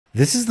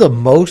This is the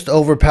most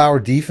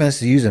overpowered defense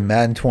to use in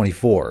Madden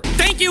 24.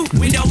 Thank you.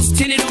 Windows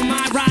tinted on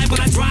my ride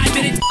when I drive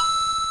in it.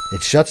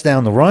 It shuts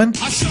down the run,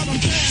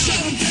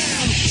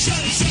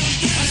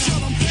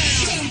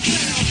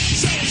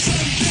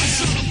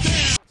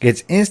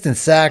 gets instant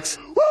sacks,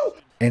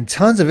 and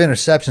tons of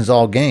interceptions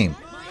all game.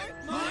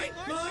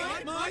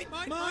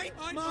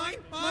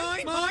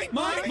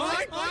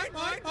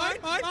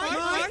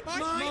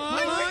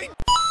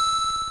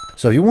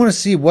 So if you want to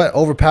see what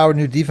overpowered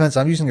new defense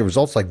I'm using, the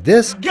results like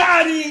this.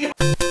 Got him!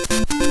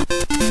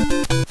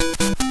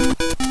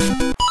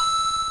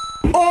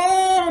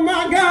 Oh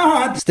my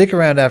God! Stick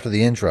around after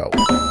the intro.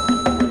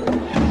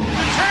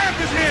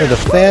 For the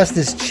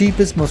fastest,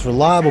 cheapest, most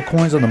reliable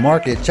coins on the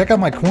market, check out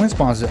my coin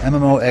sponsor,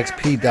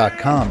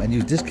 MMOXP.com, and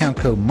use discount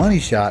code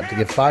MONEYSHOT to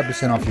get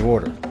 5% off your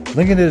order.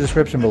 Link in the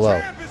description below.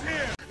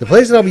 The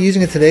plays that I'll be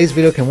using in today's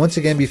video can once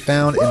again be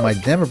found in my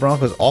Denver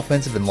Broncos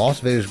offensive and Las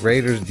Vegas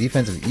Raiders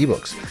defensive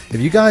ebooks. If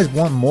you guys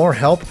want more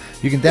help,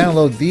 you can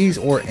download these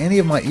or any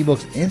of my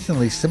ebooks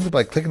instantly simply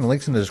by clicking the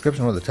links in the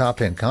description or the top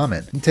pinned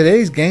comment. In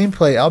today's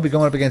gameplay, I'll be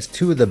going up against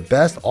two of the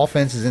best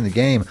offenses in the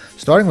game,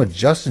 starting with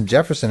Justin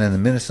Jefferson and the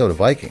Minnesota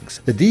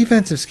Vikings. The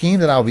defensive scheme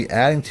that I'll be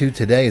adding to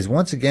today is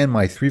once again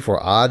my 3-4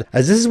 odd,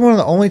 as this is one of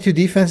the only two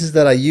defenses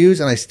that I use,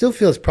 and I still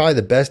feel it's probably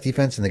the best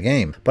defense in the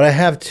game. But I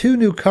have two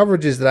new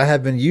coverages that I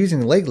have been using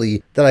lately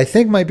that I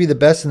think might be the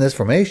best in this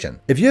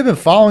formation. If you have been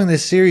following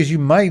this series, you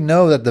might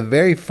know that the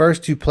very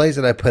first two plays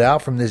that I put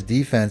out from this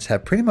defense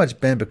have pretty much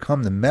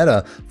become the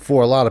meta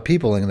for a lot of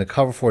people in the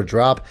cover 4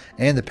 drop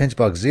and the pinch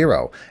bug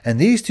 0. And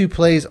these two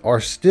plays are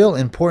still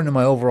important in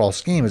my overall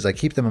scheme as I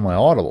keep them in my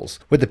audibles,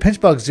 with the pinch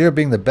bug 0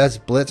 being the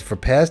best blitz for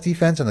pass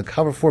defense and the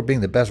cover 4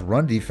 being the best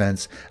run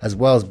defense as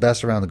well as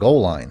best around the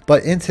goal line.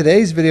 But in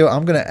today's video,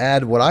 I'm going to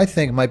add what I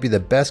think might be the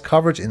best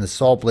coverage in the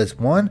Saw Blitz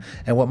 1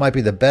 and what might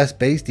be the best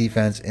base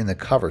defense in the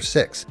cover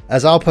 6,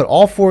 as I'll put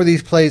all 4 of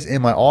these plays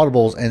in my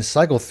audibles and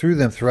cycle through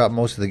them throughout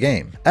most of the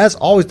game. As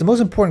always, the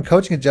most important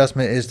coaching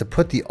adjustment is to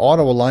put the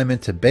auto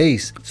alignment to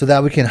base so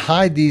that we can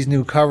hide these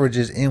new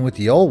coverages in with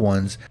the old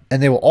ones,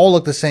 and they will all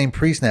look the same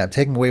pre-snap,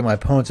 taking away my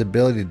opponent's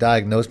ability to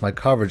diagnose my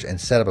coverage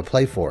and set up a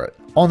play for it.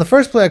 On the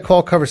first play, I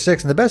call cover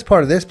 6, and the best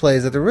part of this play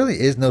is that there really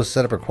is no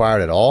setup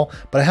required at all,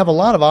 but I have a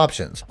lot of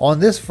options.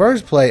 On this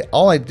first play,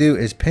 all I do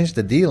is pinch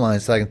the D line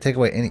so I can take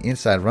away any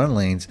inside run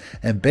lanes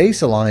and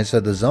base align so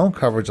the zone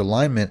coverage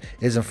alignment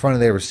is in front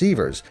of their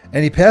receivers.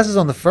 And he passes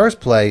on the first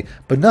play,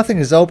 but nothing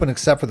is open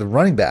except for the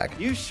running back.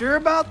 You sure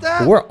about that?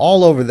 But we're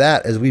all over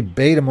that as we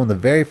bait him on the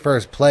very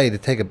first play to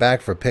take it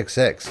back for a pick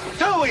 6.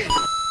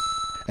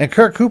 And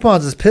Kirk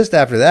Coupons is pissed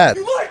after that.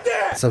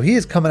 So he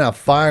is coming out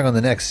firing on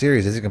the next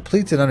series as he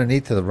completes it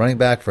underneath to the running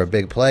back for a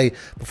big play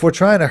before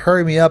trying to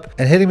hurry me up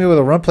and hitting me with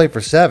a run play for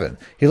 7.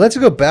 He lets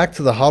it go back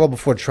to the huddle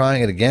before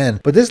trying it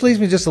again, but this leaves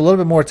me just a little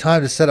bit more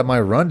time to set up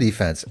my run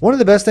defense. One of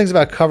the best things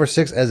about cover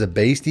 6 as a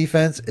base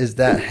defense is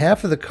that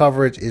half of the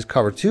coverage is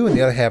cover 2 and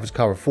the other half is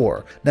cover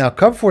 4. Now,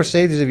 cover 4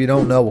 safeties, if you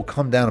don't know, will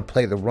come down and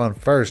play the run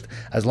first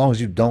as long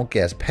as you don't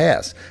gas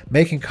pass,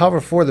 making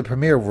cover 4 the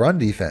premier run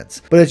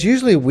defense. But it's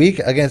usually weak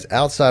against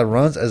outside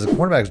runs as the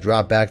cornerbacks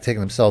drop back,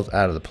 taking themselves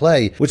out of the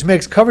play, which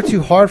makes cover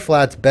 2 hard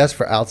flats best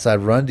for outside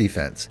run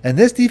defense. And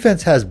this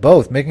defense has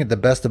both, making it the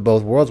best of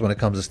both worlds when it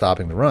comes to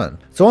stopping the run.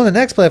 So on the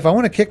next play, if I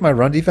want to kick my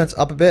run defense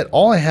up a bit,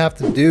 all I have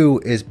to do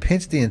is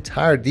pinch the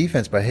entire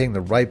defense by hitting the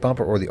right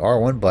bumper or the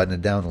R1 button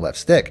and down the left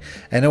stick,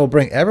 and it will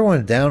bring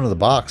everyone down to the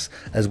box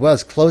as well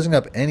as closing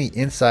up any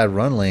inside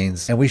run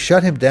lanes, and we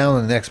shut him down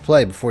on the next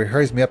play before he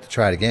hurries me up to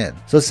try it again.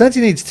 So since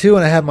he needs 2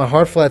 and I have my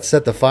hard flat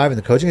set to 5 in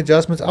the coaching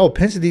adjustments, I will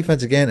pinch the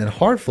defense again and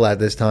hard flat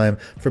this time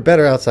for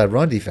better outside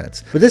run defense.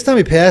 But this time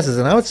he passes,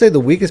 and I would say the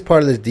weakest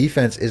part of this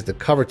defense is the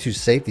cover 2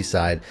 safety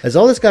side, as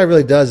all this guy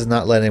really does is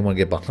not let anyone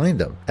get behind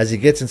him as he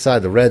gets inside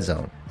the red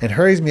zone and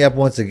hurries me up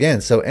once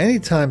again. So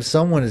anytime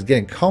someone is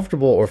getting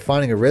comfortable or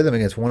finding a rhythm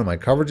against one of my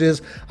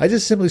coverages, I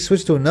just simply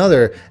switch to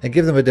another and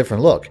give them a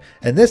different look.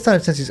 And this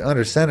time, since he's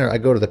under center, I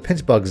go to the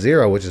pinch bug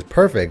 0, which is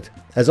perfect,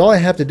 as all I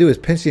have to do is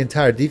pinch the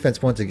entire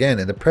defense once again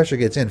and the pressure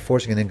gets in,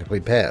 forcing an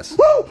incomplete pass.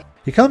 Woo!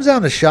 He comes out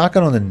in a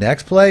shotgun on the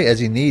next play as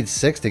he needs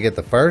 6 to get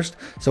the first,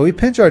 so we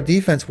pinch our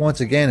defense once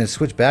again and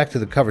switch back to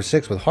the cover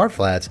 6 with hard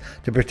flats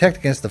to protect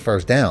against the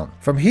first down.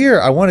 From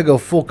here, I want to go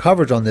full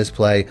coverage on this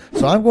play,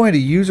 so I'm going to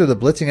use the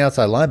blitzing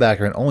outside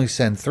linebacker and only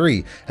send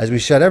 3 as we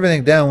shut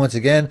everything down once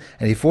again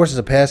and he forces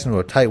a pass into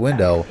a tight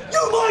window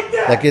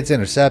that gets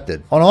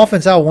intercepted. On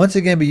offense, I'll once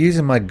again be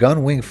using my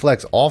gun wing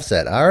flex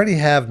offset. I already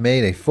have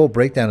made a full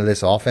breakdown of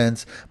this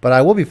offense, but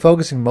I will be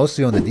focusing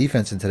mostly on the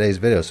defense in today's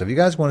video. So if you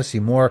guys want to see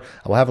more,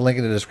 I will have a link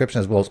in the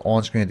description as well as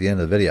on screen at the end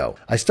of the video.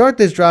 I start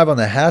this drive on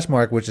the hash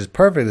mark, which is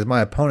perfect as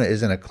my opponent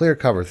is in a clear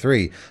cover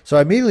 3. So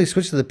I immediately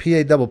switch to the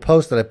PA double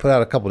post that I put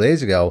out a couple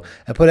days ago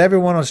and put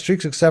everyone on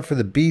streaks except for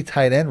the B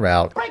tight end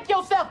route. Break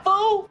yourself,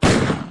 fool!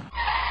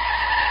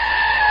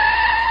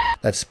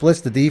 That splits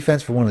the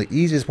defense for one of the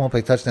easiest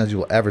one-play touchdowns you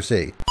will ever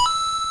see.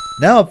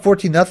 Now up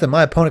 14-0,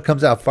 my opponent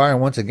comes out firing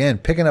once again,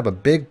 picking up a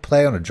big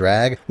play on a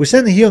drag. We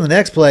send the heel in the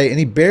next play, and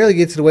he barely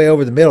gets it away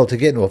over the middle to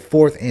get into a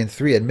 4th and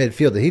 3 at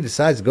midfield that he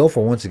decides to go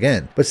for once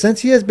again. But since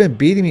he has been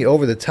beating me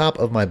over the top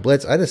of my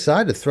blitz, I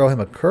decide to throw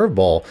him a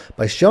curveball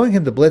by showing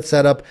him the blitz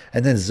setup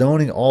and then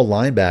zoning all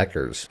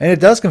linebackers. And it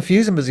does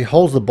confuse him as he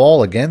holds the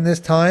ball again this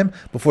time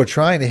before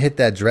trying to hit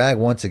that drag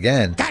once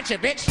again. Gotcha,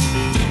 bitch.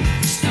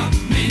 Don't stop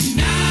me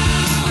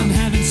now. I'm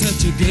having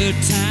such a good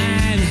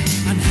time.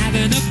 I'm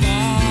having a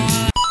ball.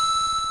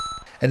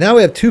 And now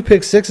we have 2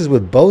 pick sixes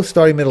with both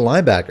starting middle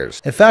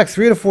linebackers. In fact,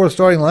 3 of the 4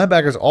 starting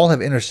linebackers all have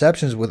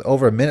interceptions with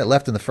over a minute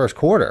left in the first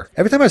quarter.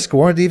 Every time I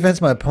score on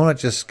defense, my opponent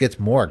just gets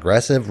more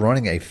aggressive,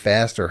 running a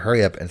faster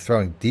hurry up and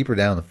throwing deeper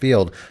down the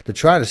field to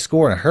try to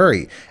score in a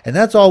hurry. And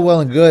that's all well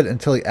and good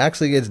until he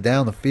actually gets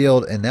down the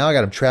field, and now I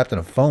got him trapped in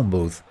a phone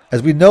booth,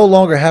 as we no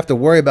longer have to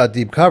worry about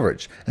deep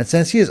coverage. And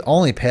since he is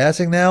only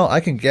passing now, I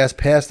can gas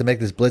pass to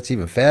make this blitz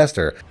even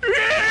faster,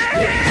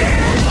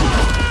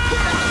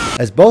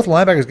 as both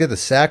linebackers get the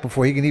sack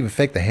before he can even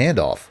fake the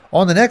handoff.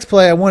 On the next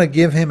play, I want to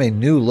give him a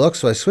new look,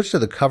 so I switch to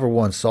the cover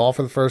 1 saw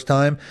for the first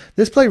time.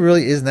 This play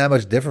really isn't that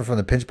much different from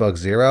the pinch bug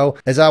 0,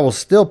 as I will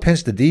still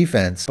pinch the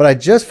defense, but I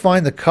just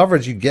find the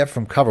coverage you get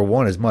from cover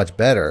 1 is much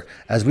better,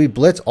 as we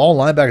blitz all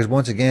linebackers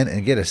once again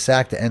and get a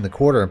sack to end the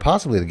quarter and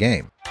possibly the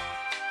game.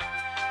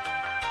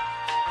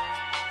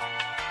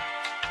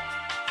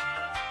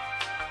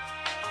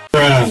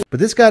 But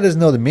this guy doesn't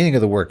know the meaning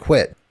of the word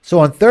quit. So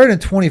on 3rd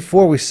and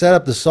 24, we set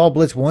up the saw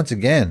blitz once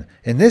again.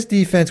 In this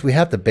defense, we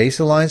have to base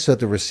the line so that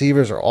the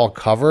receivers are all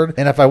covered.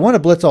 And if I want to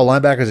blitz all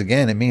linebackers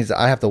again, it means that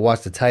I have to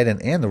watch the tight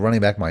end and the running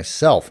back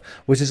myself,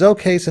 which is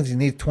okay since he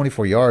needs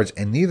 24 yards,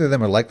 and neither of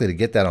them are likely to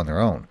get that on their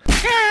own.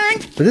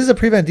 But this is a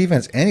prevent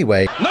defense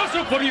anyway,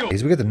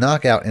 as we get the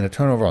knockout and a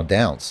turnover on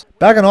downs.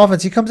 Back on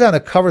offense, he comes out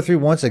in a cover 3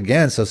 once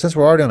again, so since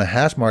we're already on a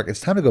hash mark, it's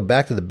time to go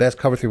back to the best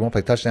cover 3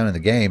 one-play touchdown in the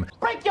game.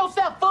 Break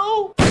yourself,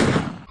 fool.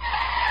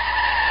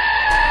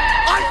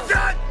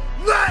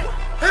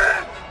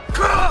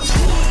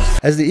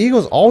 As the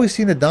Eagles always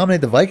seem to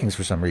dominate the Vikings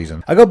for some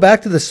reason. I go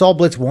back to the saw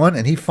blitz 1,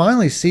 and he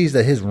finally sees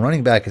that his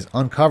running back is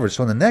uncovered,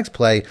 so in the next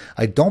play,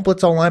 I don't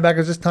blitz all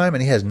linebackers this time,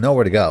 and he has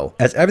nowhere to go,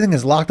 as everything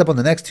is locked up on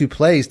the next 2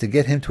 plays to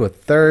get him to a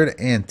 3rd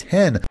and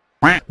 10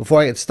 before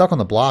I get stuck on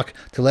the block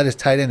to let his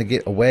tight end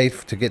get away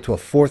to get to a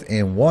 4th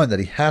and 1 that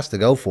he has to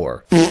go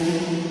for.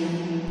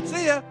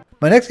 See ya.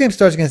 My next game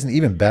starts against an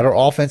even better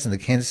offense in the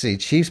Kansas City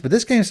Chiefs, but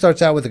this game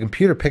starts out with the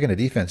computer picking a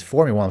defense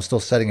for me while I'm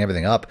still setting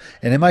everything up,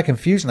 and in my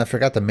confusion I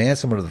forgot to man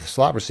someone to the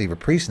slot receiver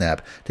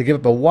pre-snap to give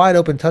up a wide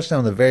open touchdown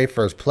on the very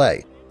first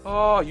play.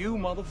 Oh, you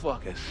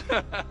motherfuckers.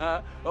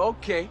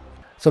 Okay.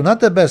 So not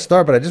the best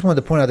start, but I just wanted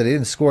to point out that he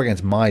didn't score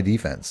against my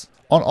defense.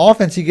 On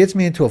offense, he gets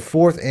me into a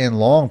 4th and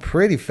long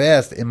pretty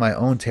fast in my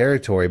own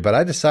territory, but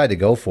I decide to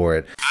go for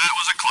it,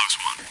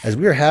 as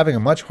we are having a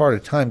much harder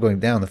time going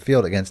down the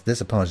field against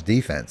this opponent's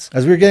defense,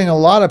 as we are getting a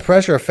lot of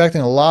pressure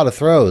affecting a lot of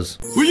throws.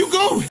 Where you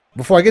going?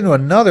 Before I get into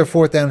another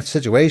 4th down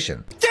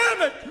situation.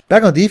 Damn it!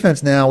 Back on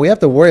defense now, we have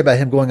to worry about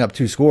him going up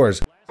 2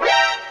 scores.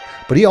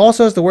 But he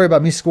also has to worry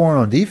about me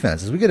scoring on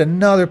defense, as we get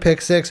another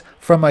pick 6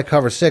 from my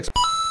cover 6.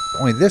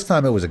 Only this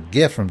time it was a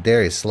gift from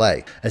Darius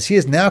Slay, as he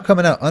is now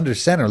coming out under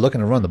center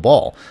looking to run the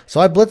ball. So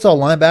I blitz all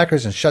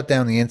linebackers and shut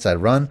down the inside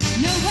run,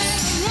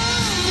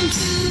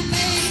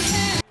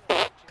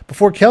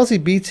 before Kelsey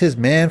beats his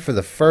man for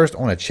the first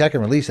on a check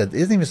and release that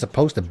isn't even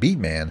supposed to beat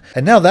man.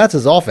 And now that's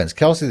his offense,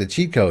 Kelsey the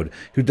cheat code,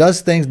 who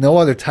does things no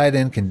other tight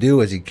end can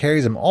do as he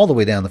carries him all the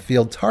way down the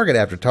field, target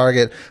after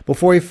target,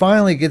 before he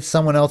finally gets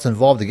someone else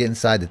involved to get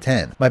inside the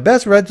 10. My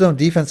best red zone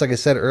defense, like I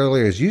said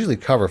earlier, is usually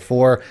cover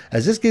 4,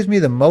 as this gives me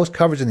the most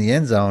coverage in the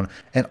end zone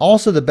and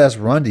also the best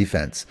run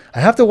defense.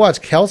 I have to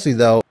watch Kelsey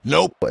though,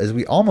 as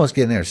we almost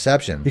get an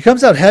interception. He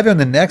comes out heavy on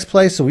the next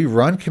play, so we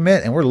run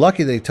commit, and we're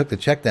lucky that he took the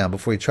check down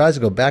before he tries to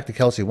go back to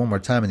Kelsey one more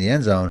time in the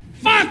end zone.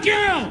 Fuck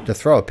you! To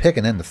throw a pick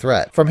and end the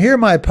threat. From here,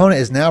 my opponent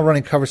is now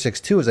running cover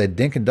 6-2 as I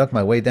dink and dunk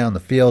my way down the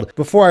field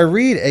before I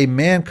read a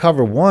man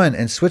cover 1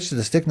 and switch to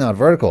the stick nod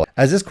vertical,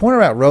 as this corner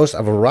route roasts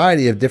a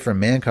variety of different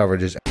man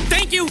coverages.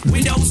 Thank you.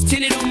 Windows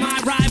tinted on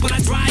my ride when I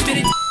drive in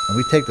it. And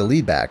we take the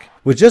lead back.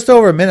 With just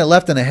over a minute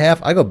left and a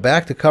half, I go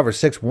back to cover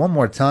 6 one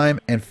more time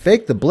and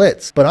fake the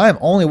blitz, but I am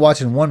only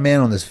watching one man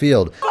on this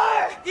field,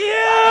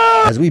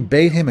 as we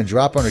bait him and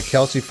drop under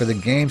Kelsey for the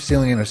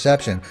game-stealing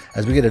interception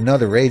as we get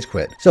another rage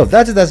quit. So if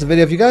that's it, that's the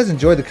video. If you guys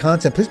enjoyed the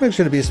content, please make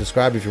sure to be a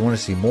subscriber if you want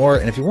to see more.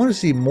 And if you want to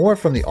see more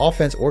from the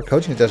offense or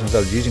coaching adjustments I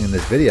was using in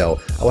this video,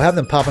 I will have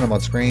them popping up on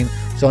screen.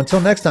 So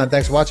until next time,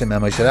 thanks for watching,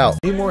 man. Shout out.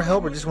 Need more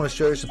help or just want to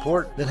show your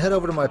support? Then head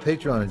over to my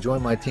Patreon and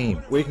join my team,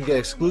 where you can get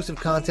exclusive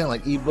content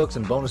like ebooks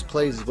and bonus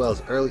plays, as well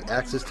as early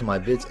access to my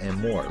vids and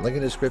more. Link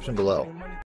in the description below.